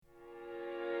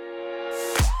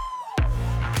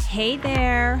Hey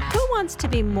there, who wants to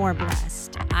be more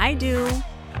blessed? I do.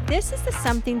 This is the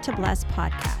Something to Bless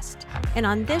podcast. And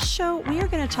on this show, we are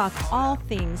going to talk all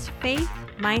things faith,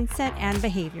 mindset, and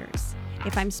behaviors.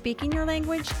 If I'm speaking your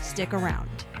language, stick around.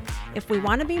 If we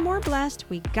want to be more blessed,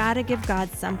 we got to give God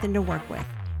something to work with.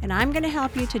 And I'm going to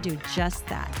help you to do just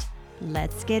that.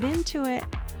 Let's get into it.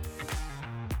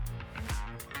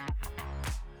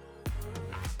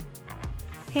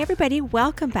 Hey everybody,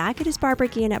 welcome back. It is Barbara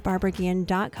Guillen at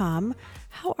barbaraguillen.com.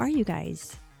 How are you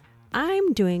guys?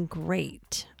 I'm doing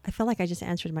great. I feel like I just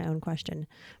answered my own question,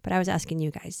 but I was asking you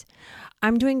guys.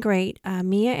 I'm doing great.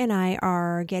 Mia and I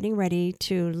are getting ready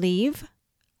to leave.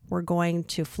 We're going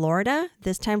to Florida,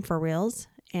 this time for reals,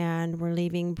 and we're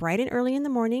leaving bright and early in the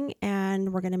morning,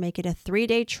 and we're going to make it a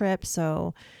 3-day trip.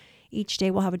 So each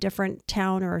day we'll have a different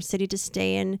town or city to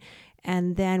stay in,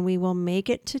 and then we will make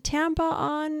it to Tampa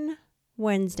on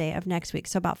Wednesday of next week.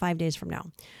 So about 5 days from now,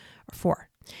 or 4.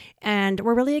 And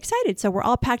we're really excited. So we're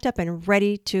all packed up and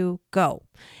ready to go.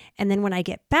 And then when I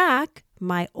get back,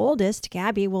 my oldest,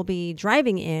 Gabby, will be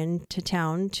driving into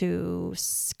town to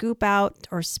scoop out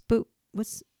or scoop?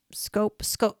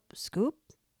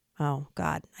 Oh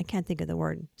God, I can't think of the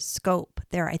word. Scope.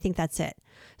 There, I think that's it.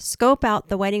 Scope out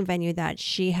the wedding venue that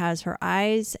she has her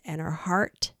eyes and her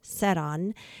heart set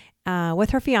on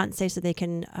with her fiance so they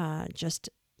can just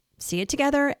see it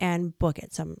together and book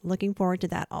it. So I'm looking forward to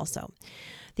that also.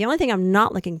 The only thing I'm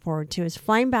not looking forward to is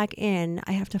flying back in.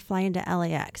 I have to fly into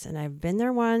LAX, and I've been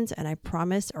there once, and I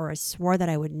promised or I swore that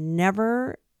I would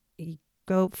never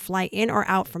go fly in or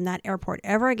out from that airport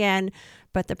ever again,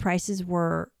 but the prices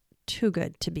were too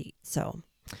good to beat. So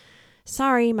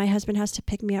sorry, my husband has to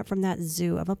pick me up from that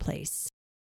zoo of a place.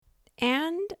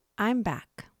 And I'm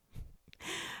back.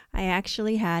 I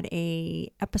actually had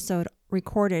a episode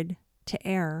recorded to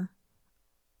air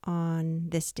on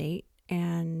this date,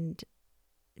 and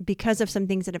because of some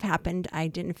things that have happened, I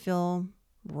didn't feel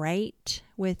right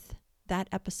with that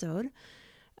episode.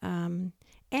 And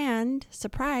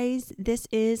surprise, this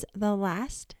is the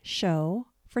last show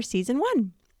for season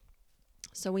 1.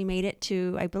 So we made it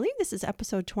to, I believe this is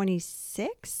episode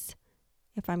 26,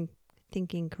 if I'm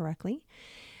thinking correctly.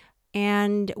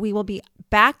 And we will be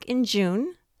back in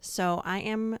June. So I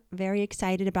am very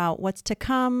excited about what's to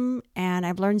come, and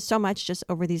I've learned so much just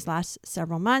over these last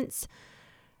several months,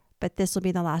 but this will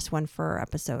be the last one for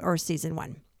episode or season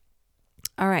 1.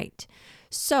 All right.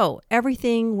 So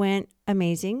everything went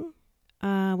amazing.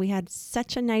 We had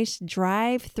such a nice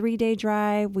drive, 3-day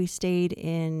drive. We stayed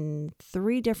in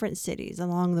 3 different cities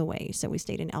along the way. So we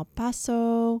stayed in El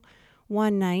Paso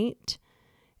one night.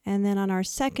 And then on our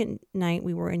second night,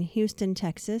 we were in Houston,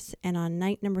 Texas. And on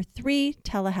night number 3,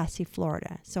 Tallahassee,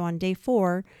 Florida. So on day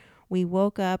 4, we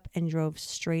woke up and drove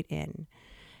straight in.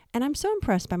 And I'm so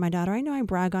impressed by my daughter. I know I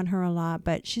brag on her a lot,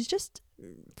 but she's just,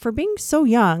 for being so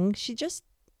young, she just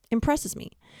impresses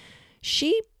me.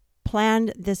 She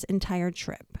planned this entire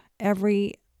trip,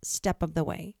 every step of the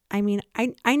way. I mean,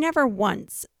 I never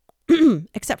once,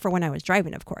 except for when I was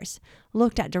driving, of course,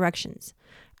 looked at directions.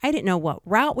 I didn't know what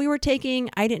route we were taking.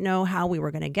 I didn't know how we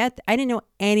were going to get. I didn't know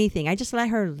anything. I just let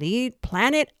her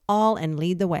plan it all and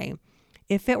lead the way.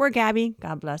 If it were Gabby,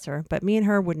 God bless her, but me and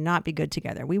her would not be good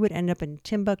together. We would end up in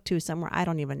Timbuktu somewhere. I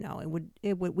don't even know.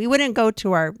 We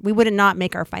would not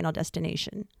make our final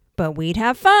destination, but we'd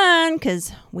have fun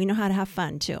because we know how to have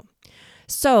fun too.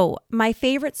 So my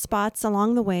favorite spots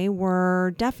along the way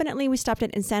were definitely, we stopped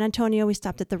in San Antonio. We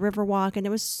stopped at the Riverwalk, and it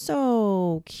was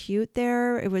so cute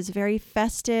there. It was very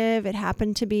festive. It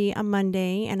happened to be a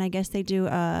Monday, and I guess they do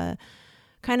a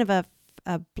kind of a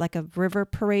river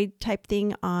parade type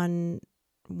thing on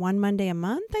one Monday a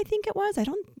month, I think it was. I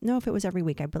don't know if it was every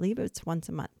week. I believe it's once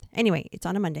a month. Anyway, it's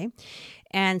on a Monday.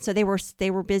 And so they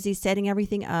were busy setting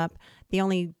everything up. The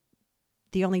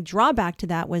only drawback to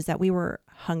that was that we were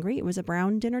hungry. It was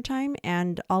around dinner time,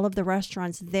 and all of the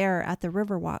restaurants there at the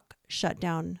Riverwalk shut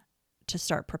down to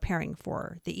start preparing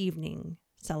for the evening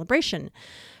celebration.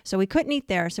 So we couldn't eat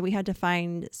there, so we had to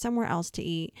find somewhere else to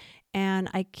eat. And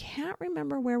I can't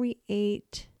remember where we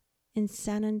ate in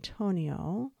San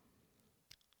Antonio.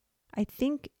 I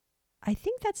think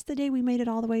that's the day we made it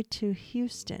all the way to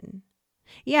Houston.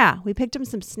 Yeah, we picked up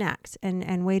some snacks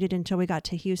and waited until we got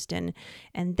to Houston.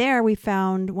 And there we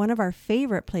found one of our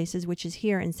favorite places, which is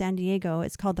here in San Diego.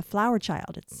 It's called the Flower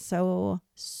Child. It's so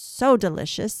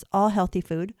delicious, all healthy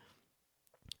food,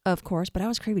 of course. But I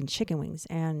was craving chicken wings,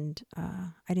 and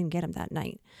I didn't get them that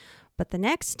night. But the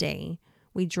next day,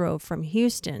 we drove from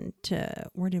Houston to,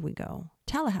 where did we go?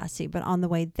 Tallahassee. But on the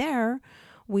way there,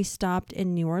 we stopped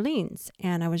in New Orleans,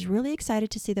 and I was really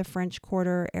excited to see the French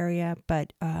Quarter area,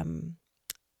 but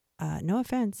No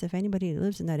offense if anybody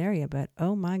lives in that area, but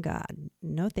oh my God,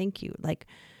 no thank you. Like,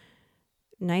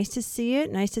 nice to see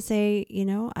it. Nice to say,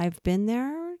 I've been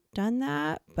there, done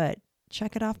that, but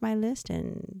check it off my list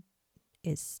and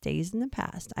it stays in the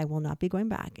past. I will not be going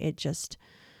back. It just,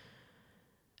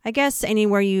 I guess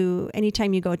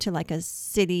anytime you go to like a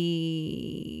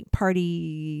city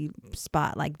party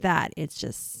spot like that, it's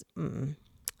just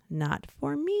not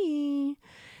for me.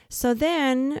 So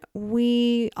then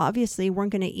we obviously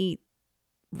weren't going to eat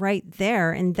right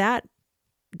there in that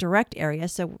direct area.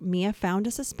 So Mia found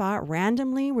us a spot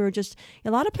randomly. A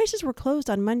lot of places were closed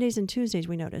on Mondays and Tuesdays,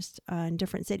 we noticed, in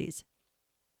different cities.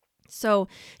 So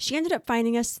she ended up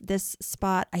finding us this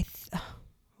spot.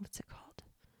 What's it called?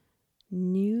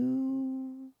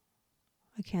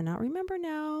 I cannot remember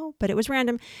now, but it was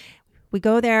random. We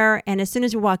go there, and as soon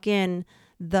as we walk in,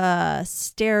 the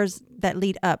stairs that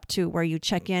lead up to where you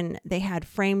check in, they had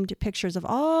framed pictures of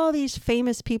all these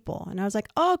famous people, and I was like,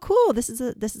 "Oh, cool! This is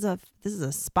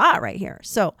a spot right here."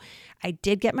 So I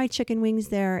did get my chicken wings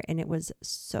there, and it was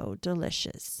so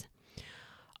delicious.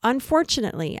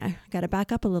 Unfortunately, I got to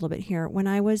back up a little bit here. When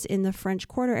I was in the French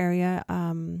Quarter area,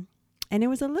 and it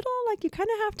was a little like you kind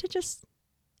of have to just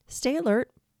stay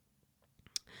alert.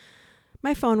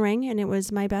 My phone rang, and it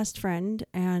was my best friend,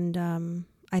 and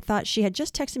I thought she had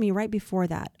just texted me right before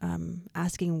that,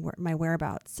 asking my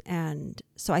whereabouts, and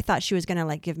so I thought she was going to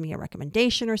like give me a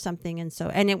recommendation or something,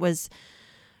 and it was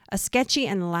a sketchy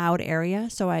and loud area,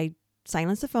 so I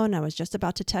silenced the phone. I was just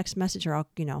about to text message her,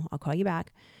 I'll call you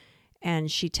back, and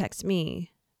she texts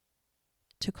me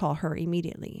to call her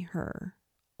immediately. Her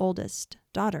oldest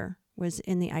daughter was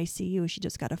in the ICU. She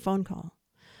just got a phone call.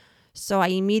 So I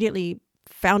immediately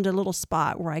found a little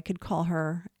spot where I could call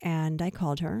her, and I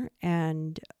called her,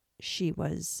 and she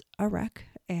was a wreck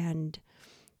and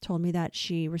told me that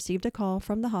she received a call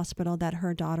from the hospital that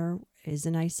her daughter is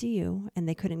in ICU, and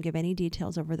they couldn't give any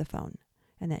details over the phone,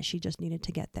 and that she just needed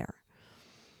to get there.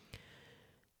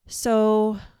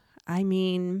 So,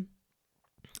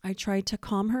 I tried to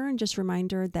calm her and just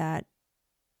remind her that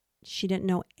she didn't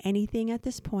know anything at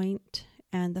this point,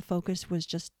 and the focus was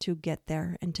just to get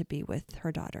there and to be with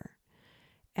her daughter.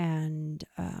 And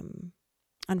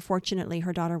unfortunately,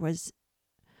 her daughter was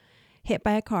hit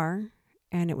by a car,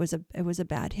 and it was a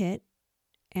bad hit,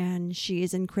 and she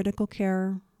is in critical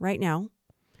care right now.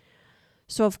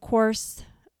 So, of course,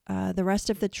 the rest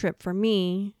of the trip for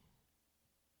me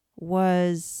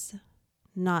was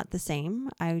not the same.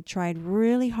 I tried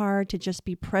really hard to just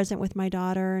be present with my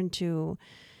daughter and to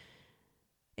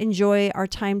enjoy our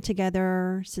time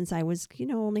together, since I was,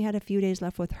 only had a few days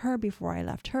left with her before I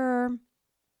left her.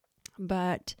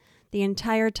 But the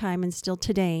entire time, and still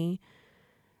today,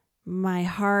 my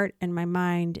heart and my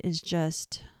mind is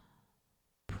just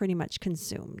pretty much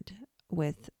consumed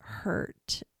with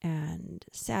hurt and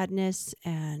sadness,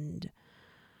 and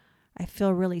I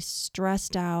feel really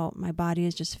stressed out. My body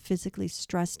is just physically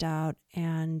stressed out,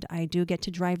 and I do get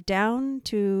to drive down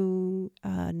to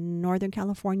Northern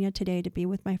California today to be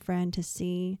with my friend, to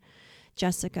see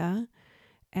Jessica,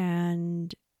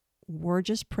 and we're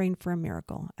just praying for a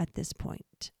miracle at this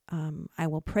point. I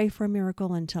will pray for a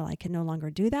miracle until I can no longer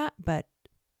do that, but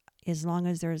as long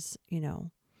as there's,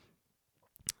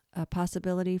 a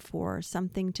possibility for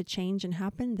something to change and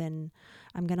happen, then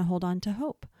I'm going to hold on to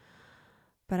hope.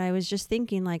 But I was just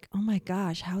thinking, like, oh my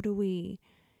gosh, how do we,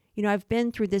 I've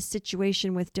been through this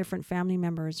situation with different family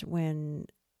members when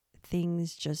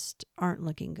things just aren't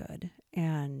looking good.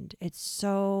 And it's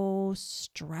so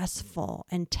stressful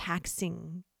and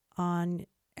taxing on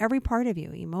every part of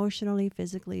you, emotionally,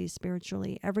 physically,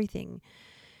 spiritually, everything.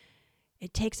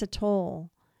 It takes a toll.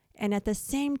 And at the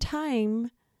same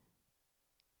time,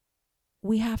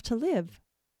 we have to live.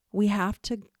 We have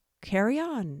to carry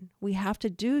on. We have to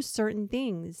do certain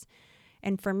things.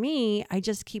 And for me, I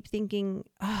just keep thinking,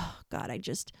 oh God,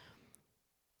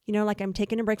 like I'm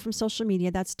taking a break from social media.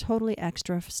 That's totally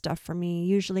extra stuff for me.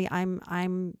 Usually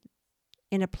I'm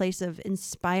in a place of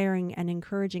inspiring and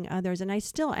encouraging others, and I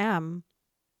still am.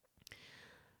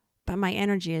 But my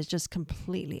energy is just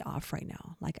completely off right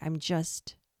now. Like I'm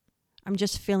just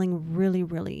feeling really,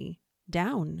 really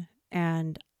down,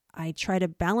 and I try to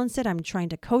balance it. I'm trying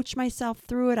to coach myself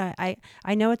through it.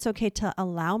 I know it's okay to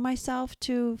allow myself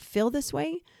to feel this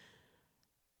way,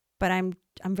 but I'm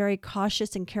very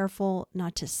cautious and careful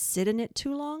not to sit in it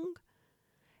too long.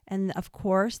 And of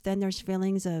course, then there's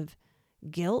feelings of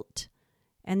guilt.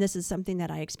 And this is something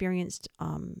that I experienced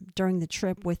during the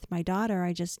trip with my daughter.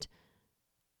 I just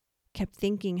kept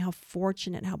thinking how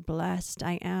fortunate, how blessed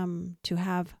I am to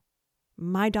have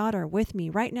my daughter with me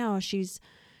right now. She's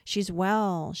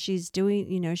well, she's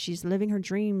doing, she's living her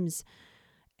dreams.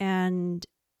 and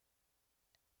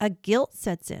a guilt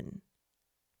sets in.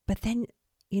 But then,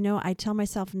 I tell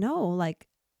myself, no, like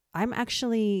I'm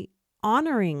actually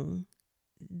honoring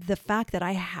the fact that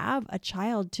I have a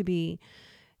child to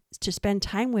spend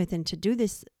time with and to do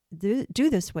this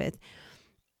with.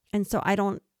 And so I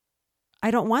don't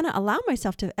want to allow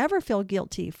myself to ever feel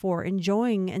guilty for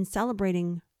enjoying and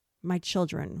celebrating my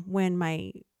children when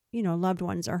my, loved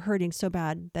ones are hurting so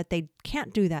bad that they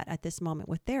can't do that at this moment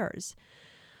with theirs.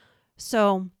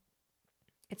 So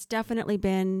it's definitely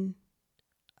been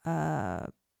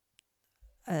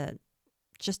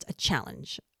just a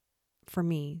challenge for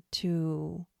me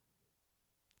to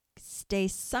stay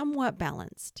somewhat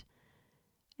balanced.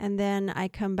 And then I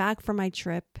come back from my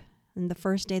trip, and the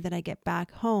first day that I get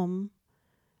back home,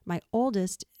 my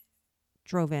oldest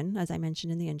drove in, as I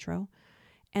mentioned in the intro.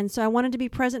 And so I wanted to be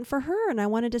present for her, and I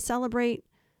wanted to celebrate,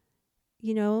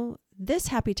 this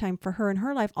happy time for her in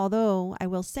her life. Although I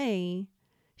will say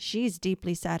she's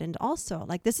deeply saddened also.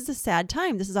 Like, this is a sad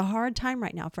time. This is a hard time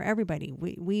right now for everybody.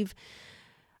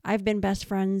 I've been best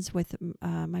friends with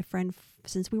my friend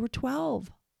since we were 12.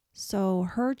 So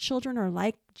her children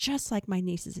are just like my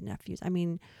nieces and nephews. I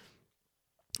mean,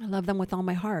 I love them with all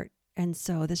my heart. And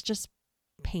so this just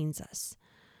pains us.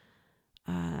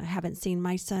 I haven't seen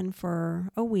my son for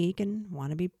a week and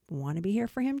want to be here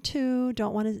for him too.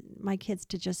 Don't want my kids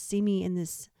to just see me in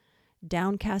this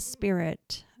downcast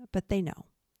spirit, but they know,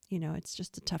 it's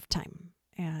just a tough time.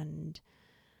 And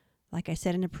like I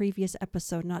said in a previous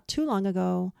episode not too long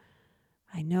ago,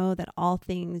 I know that all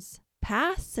things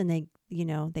pass and they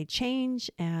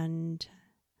change, and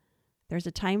there's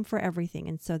a time for everything.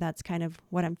 And so that's kind of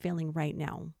what I'm feeling right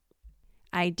now.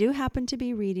 I do happen to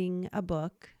be reading a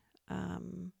book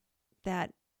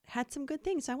that had some good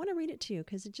things. So I want to read it to you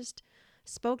because it just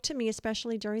spoke to me,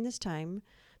 especially during this time.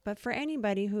 But for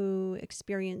anybody who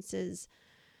experiences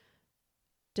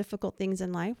difficult things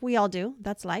in life, we all do.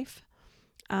 That's life.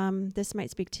 This might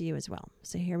speak to you as well.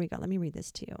 So here we go. Let me read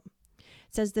this to you.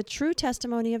 It says, the true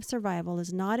testimony of survival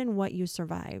is not in what you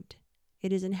survived.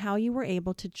 It is in how you were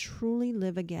able to truly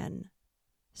live again.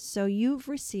 So you've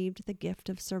received the gift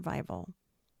of survival.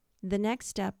 The next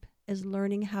step is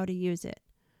learning how to use it,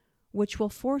 which will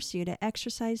force you to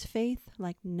exercise faith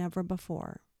like never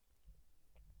before.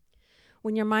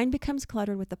 When your mind becomes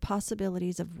cluttered with the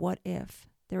possibilities of what if,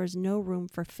 there is no room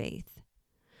for faith.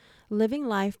 Living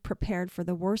life prepared for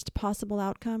the worst possible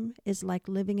outcome is like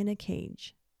living in a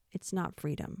cage. It's not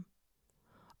freedom.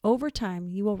 Over time,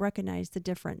 you will recognize the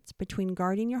difference between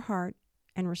guarding your heart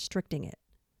and restricting it.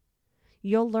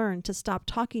 You'll learn to stop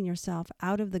talking yourself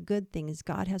out of the good things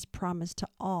God has promised to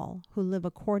all who live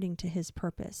according to His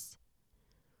purpose.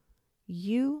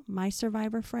 You, my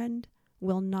survivor friend,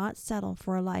 will not settle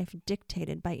for a life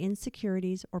dictated by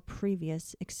insecurities or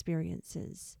previous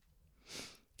experiences.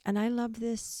 And I love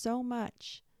this so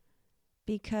much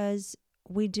because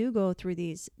we do go through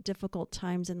these difficult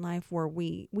times in life where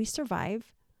we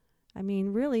survive. I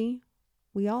mean, really,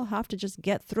 we all have to just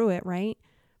get through it, right?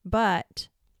 But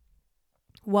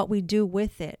what we do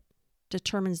with it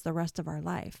determines the rest of our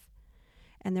life.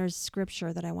 And there's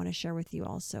scripture that I want to share with you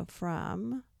also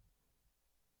from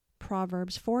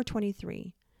Proverbs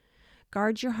 4:23.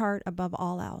 Guard your heart above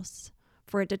all else,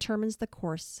 for it determines the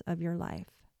course of your life.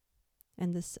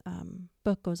 And this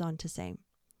book goes on to say,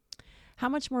 how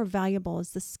much more valuable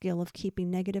is the skill of keeping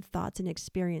negative thoughts and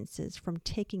experiences from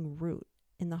taking root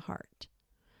in the heart?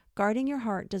 Guarding your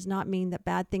heart does not mean that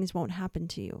bad things won't happen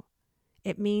to you.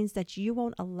 It means that you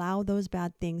won't allow those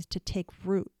bad things to take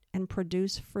root and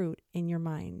produce fruit in your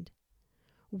mind.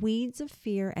 Weeds of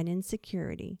fear and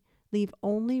insecurity leave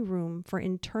only room for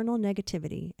internal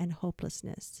negativity and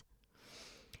hopelessness.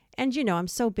 And I'm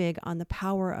so big on the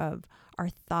power of our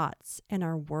thoughts and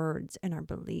our words and our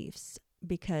beliefs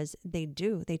because they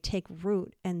take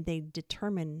root and they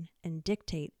determine and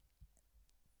dictate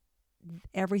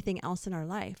everything else in our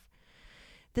life.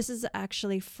 This is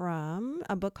actually from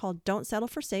a book called Don't Settle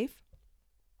for Safe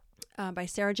by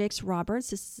Sarah Jakes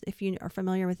Roberts. If you are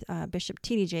familiar with Bishop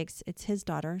T.D. Jakes, it's his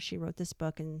daughter. She wrote this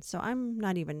book. And so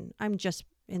I'm just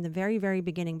in the very, very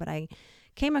beginning, but I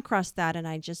came across that and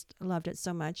I just loved it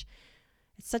so much.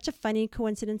 It's such a funny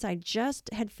coincidence. I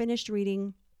just had finished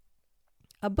reading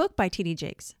a book by T.D.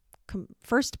 Jakes.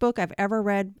 First book I've ever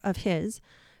read of his.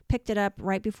 Picked it up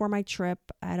right before my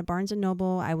trip at a Barnes &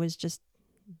 Noble. I was just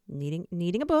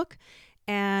needing a book.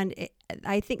 And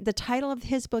I think the title of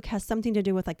his book has something to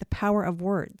do with like the power of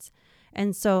words.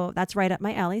 And so that's right up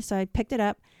my alley. So I picked it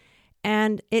up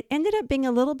and it ended up being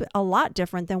a lot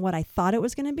different than what I thought it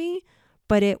was going to be,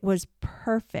 but it was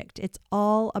perfect. It's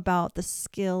all about the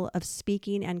skill of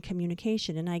speaking and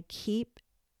communication. And I keep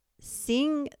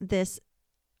seeing this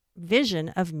vision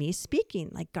of me speaking.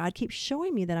 Like God keeps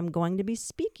showing me that I'm going to be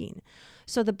speaking.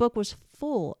 So the book was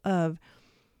full of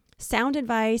sound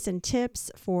advice and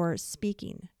tips for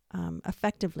speaking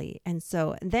effectively. And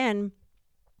so then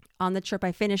on the trip,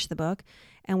 I finished the book,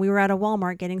 and we were at a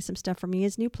Walmart getting some stuff for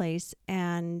Mia's new place.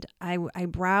 And I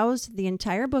browsed the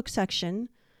entire book section.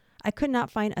 I could not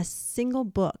find a single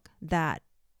book that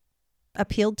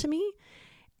appealed to me.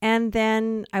 And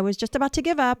then I was just about to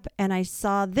give up, and I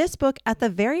saw this book at the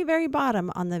very, very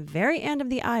bottom on the very end of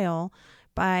the aisle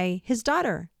by his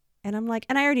daughter. And I'm like,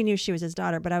 and I already knew she was his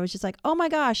daughter, but I was just like, oh my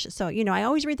gosh. So, I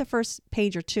always read the first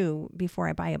page or two before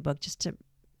I buy a book just to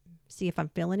see if I'm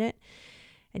feeling it.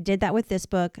 I did that with this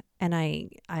book, and I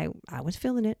was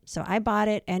feeling it. So I bought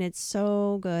it, and it's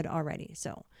so good already.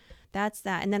 So that's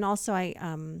that. And then also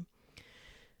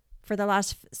for the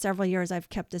last several years, I've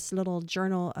kept this little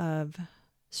journal of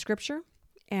scripture.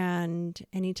 And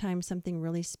anytime something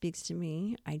really speaks to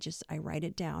me, I write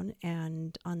it down.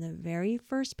 And on the very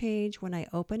first page, when I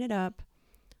open it up,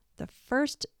 the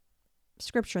first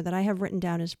scripture that I have written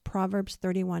down is Proverbs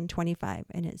 31:25.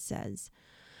 And it says,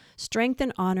 strength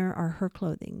and honor are her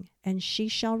clothing, and she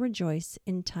shall rejoice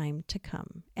in time to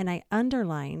come. And I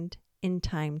underlined in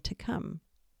time to come,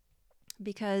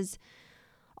 because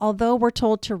although we're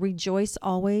told to rejoice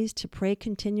always, to pray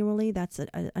continually, that's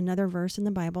another verse in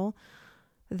the Bible,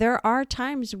 there are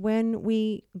times when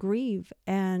we grieve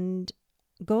and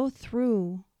go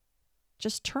through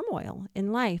just turmoil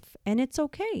in life, and it's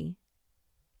okay.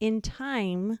 In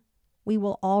time, we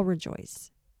will all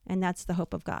rejoice, and that's the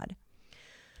hope of God.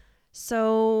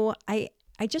 So I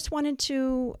just wanted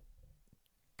to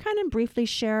kind of briefly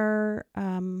share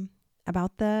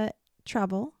about the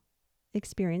travel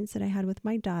experience that I had with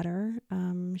my daughter.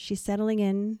 She's settling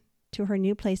in to her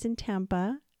new place in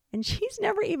Tampa, and she's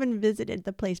never even visited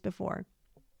the place before.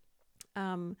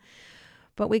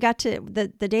 But we got to, the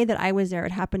day that I was there,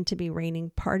 it happened to be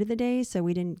raining part of the day, so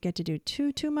we didn't get to do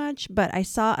too much, but I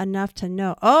saw enough to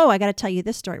know. Oh, I got to tell you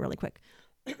this story really quick.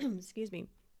 Excuse me.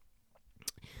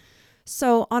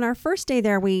 So on our first day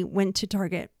there, we went to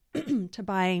Target to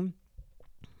buy a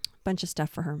bunch of stuff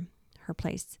for her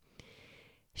place.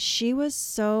 She was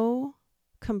so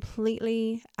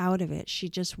completely out of it. She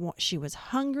was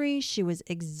hungry. She was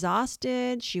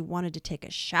exhausted. She wanted to take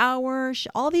a shower.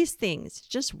 All these things,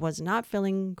 just was not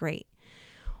feeling great.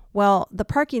 Well, the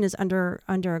parking is under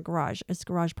a garage. It's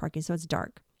garage parking, so it's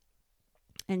dark.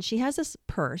 And she has this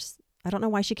purse. I don't know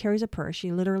why she carries a purse.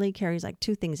 She literally carries like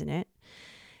 2 things in it.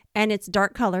 And it's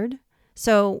dark colored.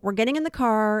 So we're getting in the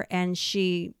car, and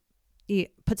she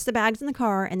puts the bags in the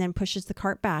car and then pushes the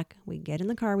cart back. We get in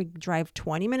the car. We drive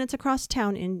 20 minutes across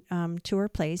town to her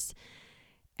place.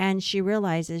 And she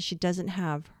realizes she doesn't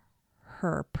have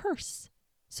her purse.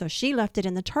 So she left it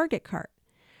in the Target cart.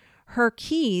 Her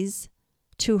keys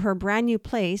to her brand new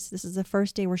place, this is the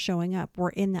first day we're showing up,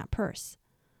 were in that purse.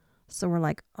 So we're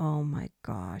like, oh my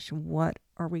gosh, what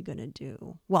are we going to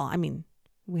do? Well, I mean,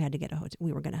 we had to get a hotel.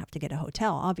 We were going to have to get a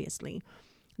hotel, obviously.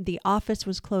 The office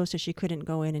was closed, so she couldn't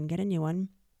go in and get a new one.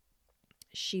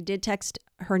 She did text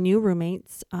her new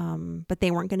roommates, but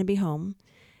they weren't going to be home.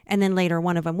 And then later,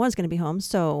 one of them was going to be home.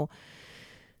 So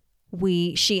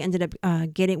she ended up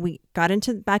we got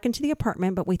back into the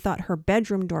apartment, but we thought her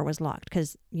bedroom door was locked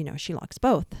because, she locks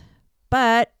both.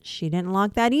 But she didn't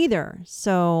lock that either.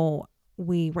 So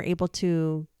we were able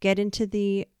to get into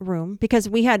the room because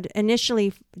we had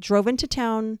initially drove into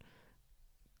town,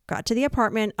 got to the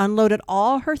apartment, unloaded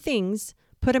all her things,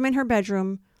 put them in her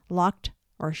bedroom, locked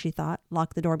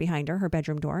the door behind her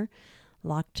bedroom door,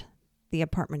 locked the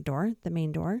apartment door, the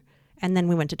main door. And then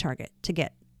we went to Target to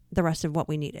get the rest of what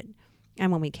we needed.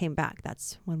 And when we came back,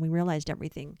 that's when we realized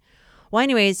everything. Well,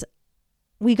 anyways,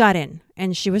 we got in,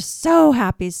 and she was so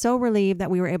happy, so relieved that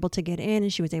we were able to get in,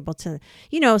 and she was able to,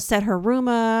 set her room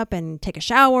up and take a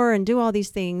shower and do all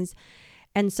these things.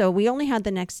 And so we only had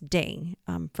the next day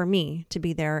for me to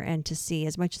be there and to see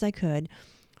as much as I could.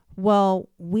 Well,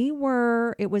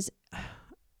 it was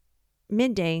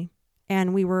midday, and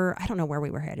I don't know where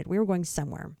we were headed. We were going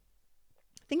somewhere.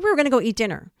 I think we were going to go eat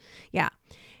dinner. Yeah.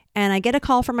 And I get a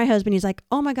call from my husband. He's like,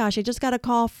 oh my gosh, I just got a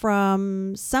call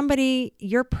from somebody.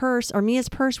 Your purse or Mia's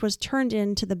purse was turned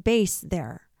into the base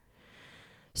there.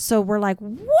 So we're like,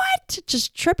 what?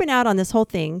 Just tripping out on this whole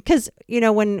thing. Because,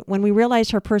 when we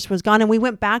realized her purse was gone, and we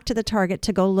went back to the Target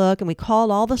to go look, and we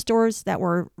called all the stores that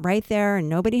were right there, and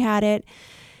nobody had it.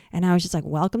 And I was just like,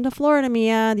 welcome to Florida,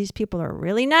 Mia. These people are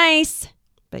really nice.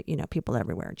 But, people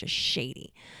everywhere are just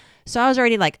shady. So I was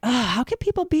already like, how can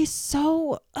people be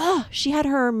so, she had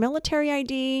her military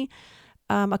ID,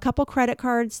 a couple credit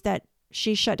cards that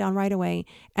she shut down right away,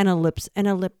 and a lip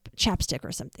chapstick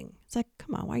or something. It's like,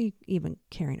 come on, why are you even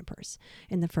carrying a purse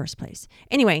in the first place?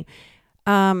 Anyway,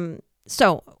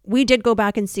 so we did go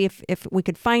back and see if we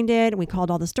could find it. We called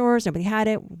all the stores. Nobody had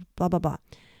it, blah, blah, blah.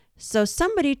 So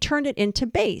somebody turned it into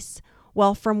Base.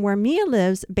 Well, from where Mia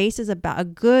lives, Base is about a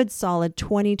good solid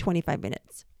 20, 25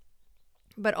 minutes.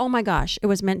 But oh my gosh, it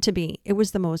was meant to be. It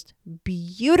was the most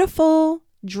beautiful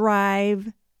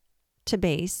drive to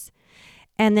Base.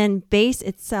 And then Base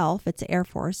itself, it's Air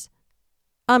Force,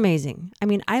 amazing. I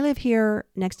mean, I live here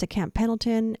next to Camp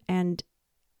Pendleton, and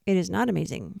it is not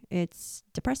amazing. It's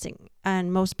depressing.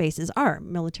 And most bases are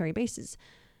military bases.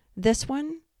 This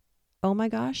one, oh my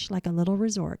gosh, like a little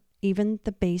resort. Even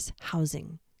the base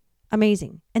housing.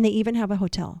 Amazing. And they even have a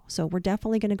hotel. So we're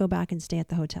definitely going to go back and stay at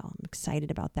the hotel. I'm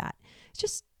excited about that.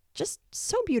 It's just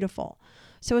so beautiful.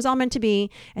 So it was all meant to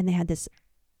be. And they had this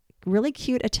really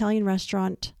cute Italian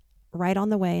restaurant right on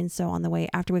the way. And so on the way,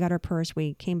 after we got our purse,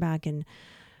 we came back and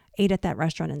ate at that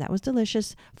restaurant, and that was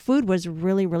delicious. Food was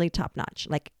really, really top notch,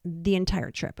 like the entire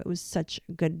trip. It was such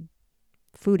a good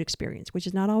food experience, which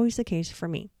is not always the case for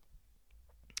me.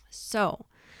 So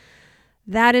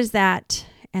that is that.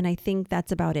 And I think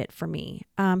that's about it for me.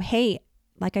 Hey,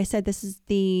 like I said, this is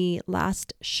the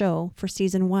last show for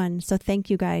season 1. So thank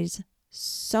you guys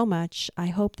so much. I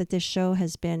hope that this show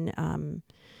has been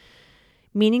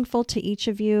meaningful to each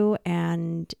of you.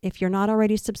 And if you're not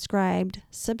already subscribed,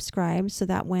 subscribe so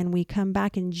that when we come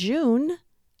back in June,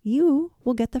 you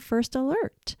will get the first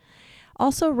alert.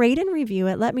 Also, rate and review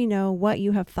it. Let me know what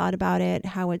you have thought about it,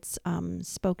 how it's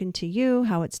spoken to you,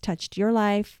 how it's touched your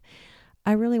life.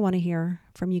 I really want to hear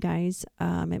from you guys.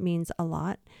 It means a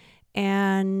lot.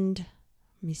 And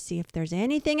let me see if there's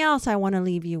anything else I want to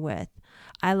leave you with.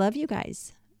 I love you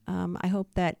guys. I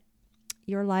hope that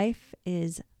your life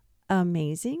is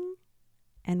amazing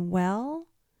and well.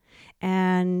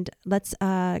 And let's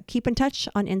keep in touch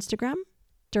on Instagram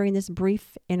during this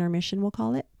brief intermission, we'll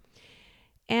call it.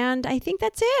 And I think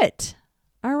that's it.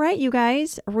 All right, you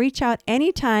guys, reach out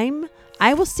anytime.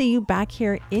 I will see you back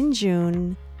here in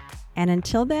June. And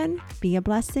until then, be a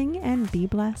blessing and be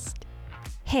blessed.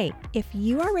 Hey, if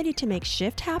you are ready to make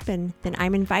shift happen, then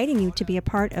I'm inviting you to be a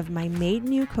part of my Made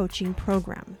New coaching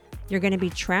program. You're going to be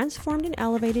transformed and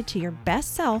elevated to your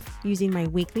best self using my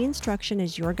weekly instruction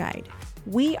as your guide.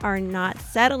 We are not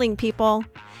settling, people.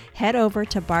 Head over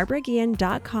to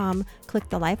barbaraguillen.com, click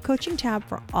the Life Coaching tab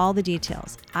for all the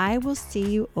details. I will see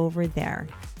you over there.